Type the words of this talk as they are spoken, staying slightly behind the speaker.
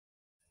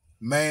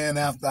Man,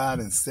 after I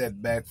done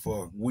sat back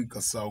for a week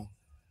or so,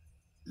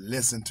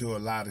 listen to a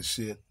lot of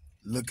shit,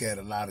 look at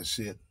a lot of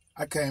shit,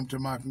 I came to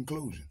my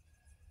conclusion.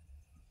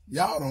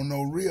 Y'all don't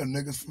know real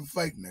niggas from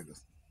fake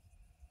niggas.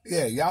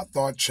 Yeah, y'all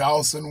thought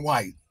Charleston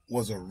White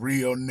was a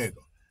real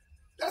nigga.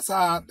 That's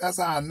how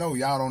I know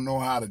y'all don't know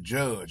how to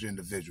judge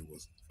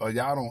individuals, or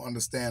y'all don't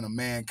understand a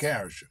man's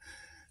character.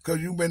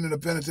 Because you been in the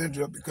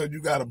penitentiary because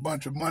you got a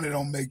bunch of money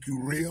don't make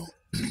you real.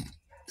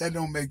 That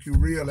don't make you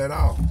real at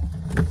all.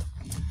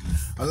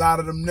 A lot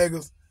of them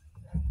niggas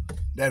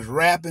that's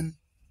rapping,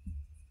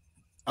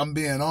 I'm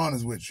being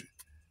honest with you,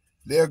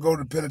 they'll go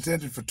to the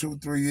penitentiary for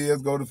 2-3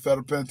 years, go to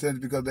federal penitentiary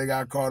because they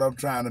got caught up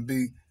trying to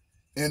be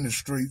in the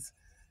streets,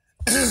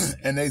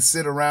 and they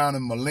sit around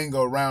and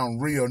malingo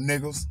around real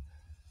niggas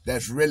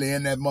that's really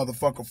in that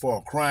motherfucker for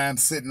a crime,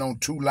 sitting on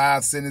 2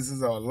 life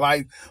sentences or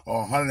life or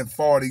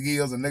 140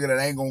 years, a nigga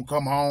that ain't gonna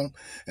come home,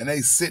 and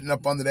they sitting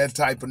up under that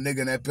type of nigga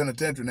in that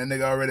penitentiary, and that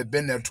nigga already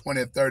been there 20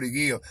 or 30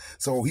 years,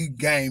 so he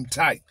game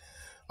tight.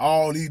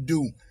 All he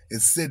do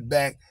is sit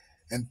back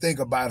and think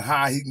about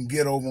how he can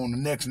get over on the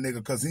next nigga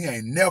because he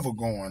ain't never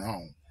going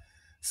home.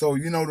 So,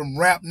 you know, them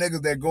rap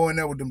niggas that go in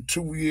there with them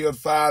 2 years,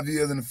 5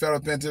 years in the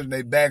federal penitentiary,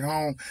 they back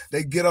home,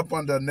 they get up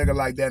under a nigga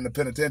like that in the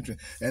penitentiary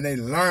and they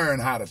learn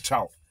how to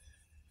talk.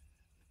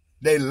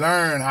 They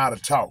learn how to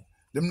talk.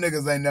 Them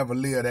niggas ain't never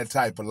lived that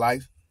type of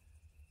life.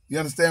 You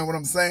understand what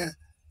I'm saying?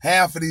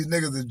 Half of these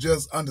niggas is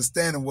just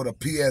understanding what a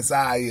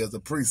PSI is, a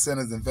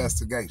pre-sentence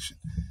investigation.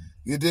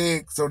 You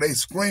dig? So they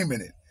screaming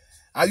it.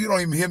 You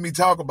don't even hear me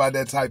talk about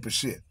that type of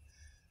shit.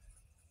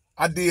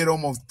 I did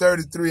almost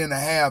 33 and a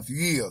half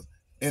years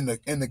in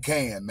the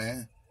can,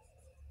 man.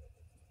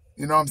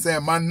 You know what I'm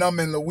saying? My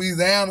number in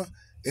Louisiana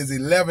is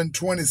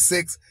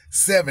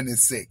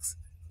 112676.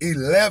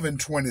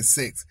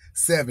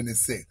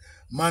 112676.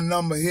 My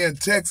number here in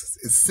Texas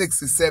is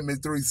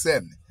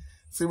 607370.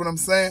 See what I'm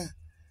saying?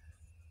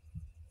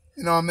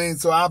 You know what I mean?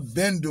 So I've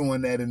been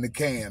doing that in the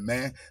can,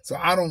 man. So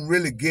I don't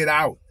really get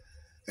out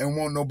and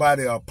want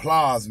nobody to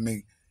applaud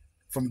me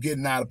from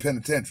getting out of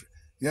penitentiary.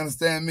 You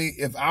understand me?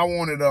 If I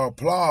wanted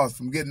applause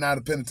from getting out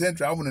of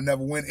penitentiary, I would have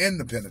never went in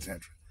the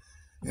penitentiary.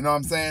 You know what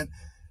I'm saying?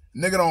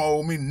 Nigga don't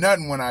owe me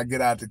nothing when I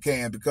get out the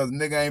can because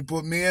nigga ain't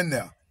put me in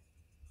there.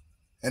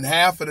 And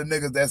half of the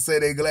niggas that say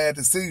they glad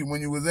to see you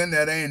when you was in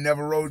there, they ain't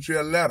never wrote you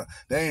a letter.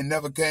 They ain't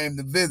never came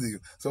to visit you.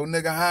 So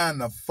nigga, how in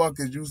the fuck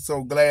is you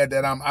so glad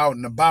that I'm out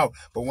and about,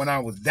 but when I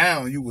was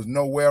down, you was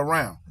nowhere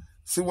around?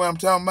 See what I'm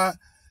talking about?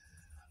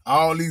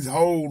 All these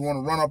hoes want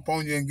to run up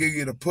on you and give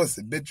you the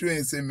pussy. Bitch, you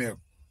ain't seen me a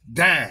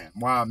dime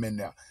while I'm in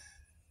there.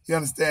 You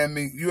understand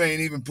me? You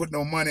ain't even put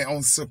no money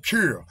on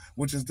Secure,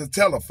 which is the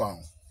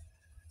telephone.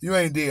 You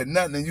ain't did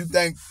nothing, and you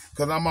think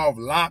because I'm off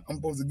lock, I'm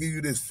supposed to give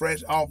you this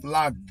fresh off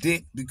lock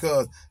dick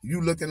because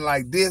you looking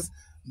like this?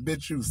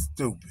 Bitch, you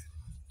stupid.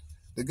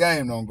 The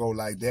game don't go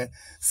like that.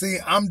 See,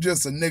 I'm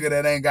just a nigga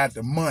that ain't got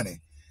the money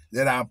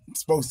that I'm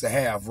supposed to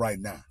have right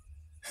now.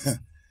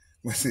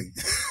 But see,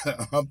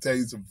 I'll tell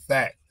you some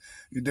facts.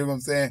 You dig what I'm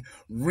saying?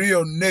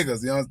 Real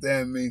niggas, you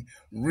understand me?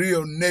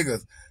 Real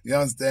niggas, you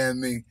understand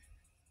me?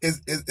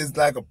 It's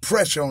like a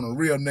pressure on a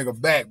real nigga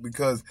back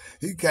because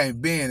he can't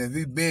bend. If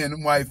he bend,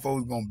 them white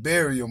folks gonna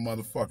bury your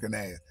motherfucking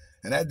ass.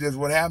 And that's just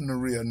what happened to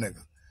real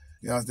niggas.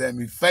 You understand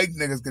me? Fake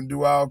niggas can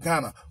do all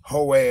kind of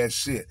hoe ass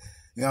shit.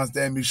 You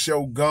understand me?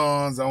 Show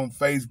guns on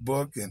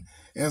Facebook and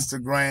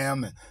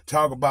Instagram and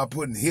talk about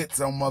putting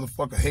hits on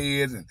motherfucker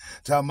heads and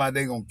talking about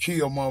they gonna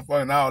kill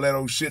motherfucker and all that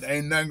old shit.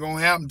 Ain't nothing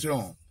gonna happen to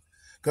them.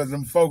 Because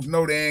them folks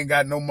know they ain't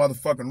got no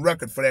motherfucking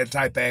record for that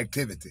type of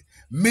activity.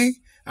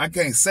 Me, I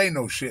can't say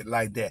no shit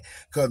like that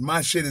because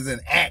my shit is in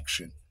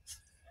action.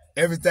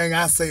 Everything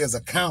I say is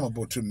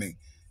accountable to me.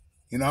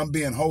 You know, I'm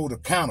being held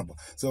accountable.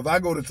 So if I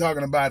go to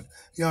talking about,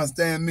 you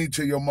understand me,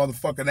 to your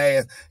motherfucking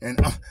ass and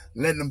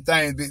letting them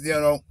things be, you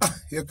know,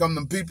 here come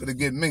them people to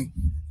get me.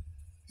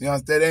 You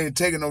understand? They ain't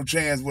taking no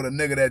chance with a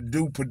nigga that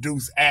do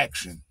produce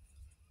action.